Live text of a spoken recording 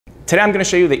Today I'm going to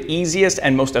show you the easiest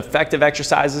and most effective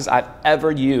exercises I've ever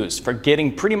used for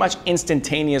getting pretty much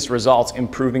instantaneous results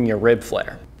improving your rib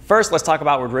flare. First, let's talk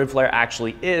about what rib flare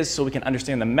actually is so we can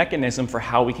understand the mechanism for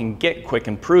how we can get quick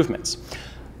improvements.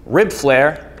 Rib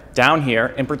flare, down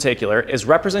here in particular, is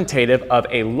representative of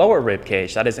a lower rib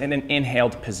cage that is in an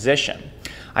inhaled position.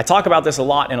 I talk about this a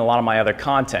lot in a lot of my other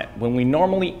content. When we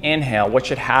normally inhale, what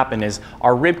should happen is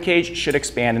our rib cage should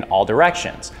expand in all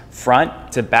directions,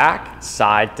 front to back,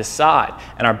 side to side,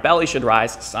 and our belly should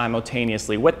rise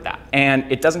simultaneously with that.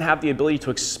 And it doesn't have the ability to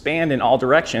expand in all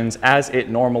directions as it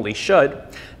normally should,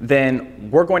 then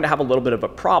we're going to have a little bit of a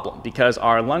problem because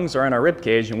our lungs are in our rib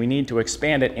cage and we need to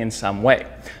expand it in some way.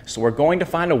 So we're going to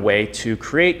find a way to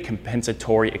create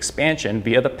compensatory expansion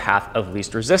via the path of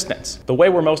least resistance. The way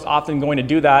we're most often going to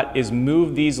do that is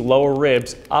move these lower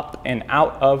ribs up and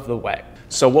out of the way.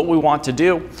 So what we want to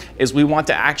do is we want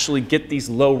to actually get these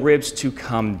low ribs to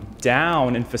come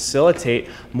down and facilitate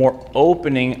more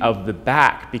opening of the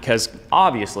back, because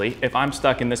obviously if I'm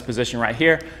stuck in this position right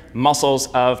here, muscles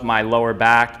of my lower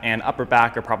back and upper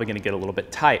back are probably going to get a little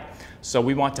bit tight. So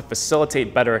we want to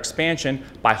facilitate better expansion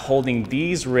by holding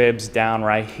these ribs down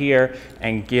right here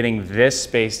and getting this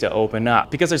space to open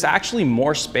up, because there's actually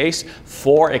more space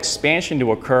for expansion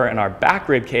to occur in our back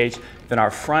rib cage than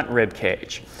our front rib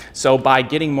cage. So by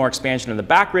getting more expansion in the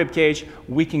back rib cage,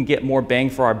 we can get more bang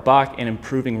for our buck in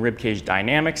improving rib cage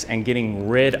dynamics and getting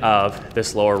rid of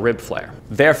this lower rib flare.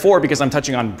 Therefore, because I'm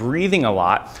touching on breathing a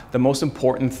lot, the most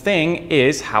important thing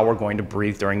is how we're going to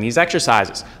breathe during these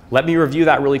exercises. Let me review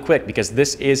that really quick because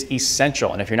this is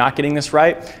essential. And if you're not getting this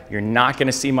right, you're not going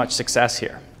to see much success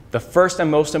here. The first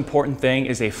and most important thing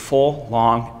is a full,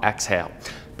 long exhale.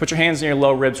 Put your hands in your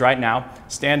low ribs right now,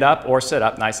 stand up or sit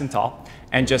up nice and tall,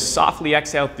 and just softly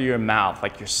exhale through your mouth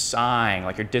like you're sighing,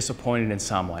 like you're disappointed in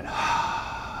someone.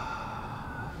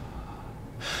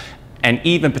 And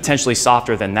even potentially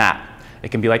softer than that. It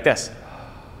can be like this.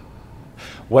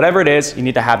 Whatever it is, you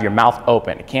need to have your mouth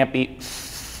open. It can't be,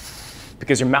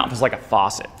 because your mouth is like a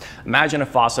faucet. Imagine a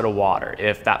faucet of water.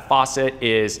 If that faucet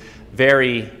is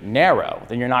very narrow,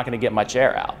 then you're not going to get much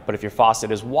air out. But if your faucet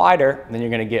is wider, then you're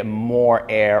going to get more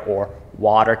air or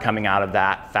water coming out of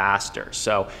that faster.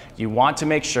 So you want to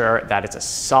make sure that it's a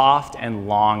soft and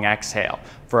long exhale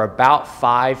for about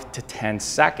 5 to 10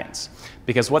 seconds.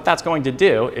 Because what that's going to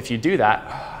do, if you do that,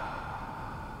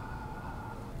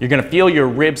 you're going to feel your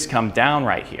ribs come down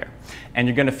right here. And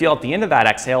you're going to feel at the end of that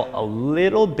exhale a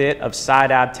little bit of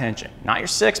side ab tension. Not your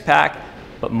six pack,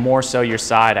 but more so your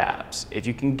side abs. If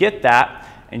you can get that,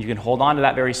 and you can hold on to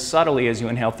that very subtly as you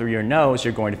inhale through your nose,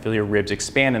 you're going to feel your ribs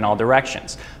expand in all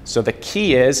directions. So the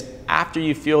key is, after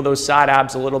you feel those side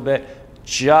abs a little bit,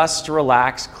 just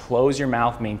relax, close your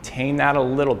mouth, maintain that a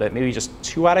little bit, maybe just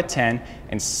 2 out of 10,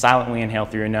 and silently inhale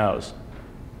through your nose.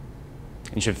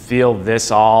 You should feel this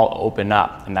all open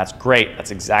up, and that's great.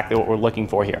 That's exactly what we're looking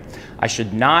for here. I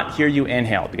should not hear you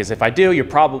inhale, because if I do, you're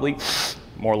probably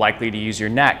more likely to use your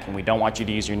neck, and we don't want you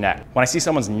to use your neck. When I see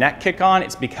someone's neck kick on,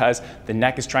 it's because the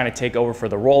neck is trying to take over for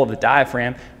the role of the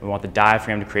diaphragm. We want the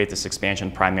diaphragm to create this expansion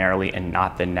primarily and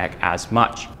not the neck as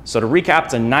much. So to recap,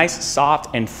 it's a nice,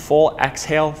 soft, and full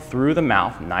exhale through the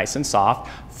mouth, nice and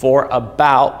soft, for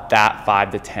about that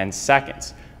 5 to 10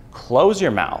 seconds. Close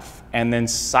your mouth and then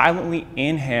silently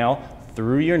inhale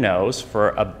through your nose for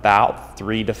about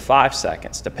 3 to 5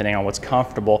 seconds, depending on what's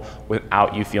comfortable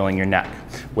without you feeling your neck.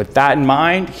 With that in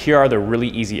mind, here are the really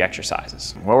easy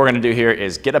exercises. What we're gonna do here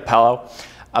is get a pillow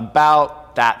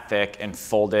about that thick and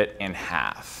fold it in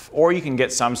half. Or you can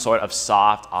get some sort of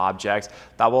soft object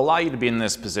that will allow you to be in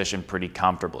this position pretty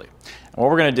comfortably. And what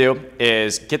we're gonna do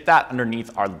is get that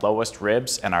underneath our lowest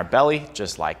ribs and our belly,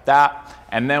 just like that.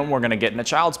 And then we're gonna get in a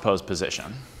child's pose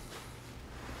position.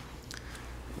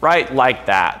 Right like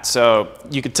that. So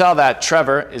you can tell that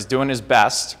Trevor is doing his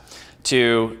best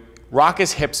to rock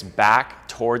his hips back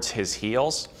towards his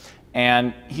heels,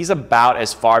 and he's about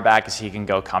as far back as he can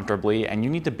go comfortably, and you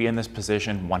need to be in this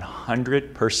position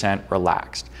 100%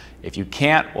 relaxed. If you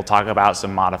can't, we'll talk about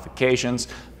some modifications,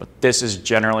 but this is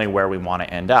generally where we want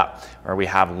to end up, where we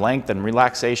have length and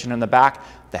relaxation in the back,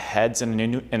 the head's in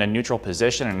a neutral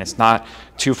position, and it's not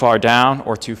too far down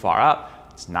or too far up.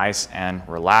 It's nice and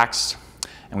relaxed.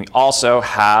 And we also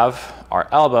have our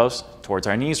elbows towards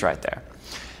our knees right there.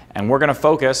 And we're gonna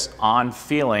focus on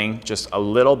feeling just a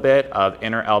little bit of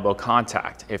inner elbow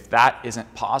contact. If that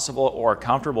isn't possible or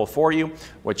comfortable for you,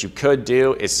 what you could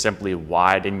do is simply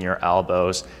widen your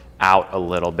elbows out a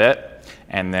little bit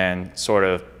and then sort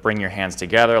of bring your hands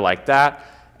together like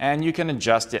that, and you can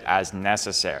adjust it as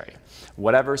necessary.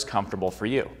 whatever's comfortable for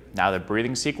you. Now the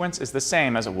breathing sequence is the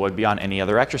same as it would be on any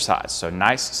other exercise. So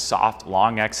nice, soft,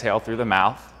 long exhale through the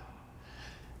mouth.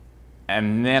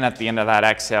 And then at the end of that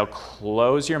exhale,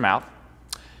 close your mouth.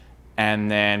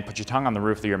 And then put your tongue on the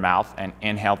roof of your mouth and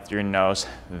inhale through your nose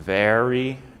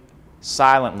very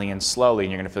silently and slowly.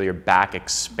 And you're gonna feel your back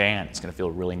expand. It's gonna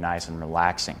feel really nice and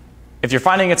relaxing. If you're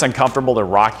finding it's uncomfortable to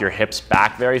rock your hips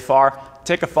back very far,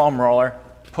 take a foam roller,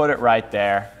 put it right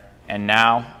there, and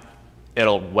now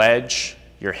it'll wedge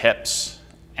your hips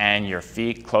and your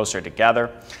feet closer together,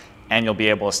 and you'll be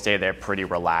able to stay there pretty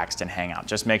relaxed and hang out.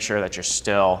 Just make sure that you're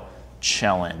still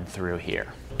chilling through here.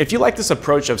 If you like this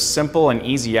approach of simple and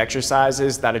easy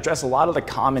exercises that address a lot of the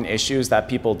common issues that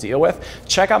people deal with,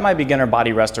 check out my beginner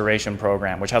body restoration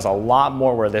program, which has a lot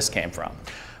more where this came from.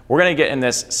 We're gonna get in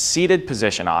this seated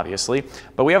position, obviously,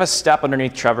 but we have a step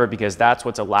underneath Trevor because that's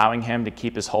what's allowing him to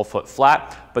keep his whole foot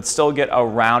flat, but still get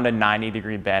around a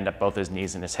 90-degree bend at both his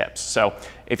knees and his hips. So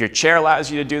if your chair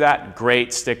allows you to do that,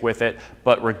 great, stick with it.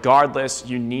 But regardless,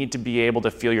 you need to be able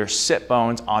to feel your sit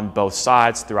bones on both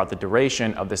sides throughout the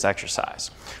duration of this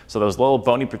exercise. So those little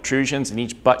bony protrusions in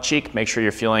each butt cheek, make sure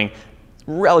you're feeling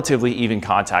relatively even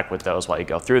contact with those while you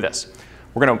go through this.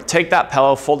 We're gonna take that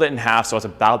pillow, fold it in half so it's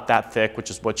about that thick, which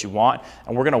is what you want,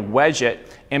 and we're gonna wedge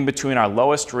it in between our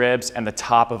lowest ribs and the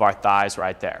top of our thighs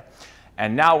right there.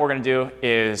 And now what we're gonna do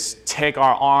is take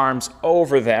our arms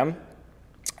over them,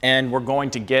 and we're going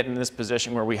to get in this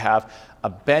position where we have a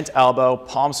bent elbow,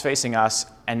 palms facing us,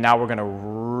 and now we're gonna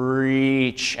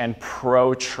reach and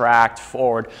protract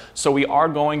forward. So we are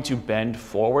going to bend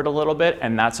forward a little bit,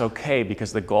 and that's okay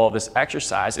because the goal of this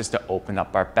exercise is to open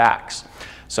up our backs.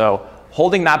 So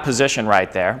holding that position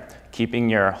right there, keeping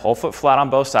your whole foot flat on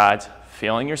both sides,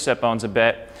 feeling your sit bones a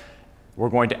bit, we're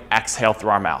going to exhale through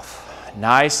our mouth.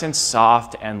 Nice and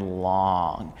soft and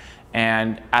long.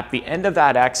 And at the end of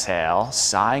that exhale,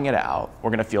 sighing it out,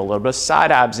 we're gonna feel a little bit of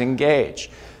side abs engage.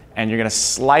 And you're gonna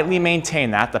slightly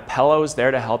maintain that. The pillow is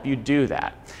there to help you do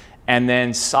that. And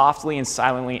then softly and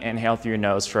silently inhale through your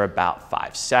nose for about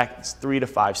 5 seconds, 3 to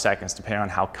 5 seconds, depending on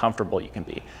how comfortable you can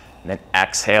be. And then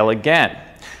exhale again.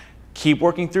 Keep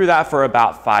working through that for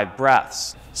about 5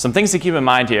 breaths. Some things to keep in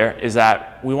mind here is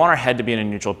that we want our head to be in a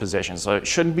neutral position. So it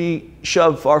shouldn't be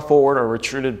shoved far forward or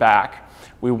retreated back.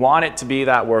 We want it to be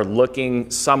that we're looking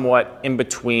somewhat in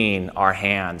between our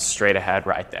hands, straight ahead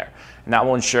right there. And that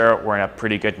will ensure we're in a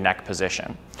pretty good neck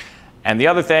position. And the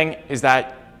other thing is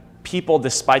that people,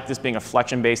 despite this being a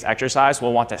flexion-based exercise,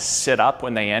 will want to sit up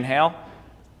when they inhale.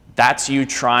 That's you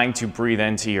trying to breathe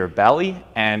into your belly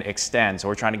and extend. So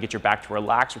we're trying to get your back to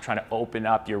relax. We're trying to open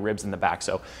up your ribs in the back.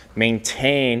 So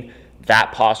maintain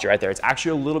that posture right there. It's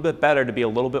actually a little bit better to be a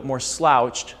little bit more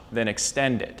slouched than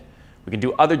extended. We can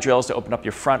do other drills to open up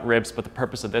your front ribs, but the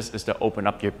purpose of this is to open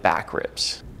up your back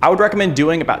ribs. I would recommend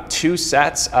doing about 2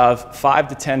 sets of 5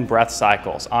 to 10 breath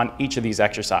cycles on each of these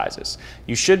exercises.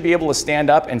 You should be able to stand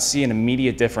up and see an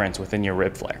immediate difference within your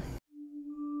rib flare.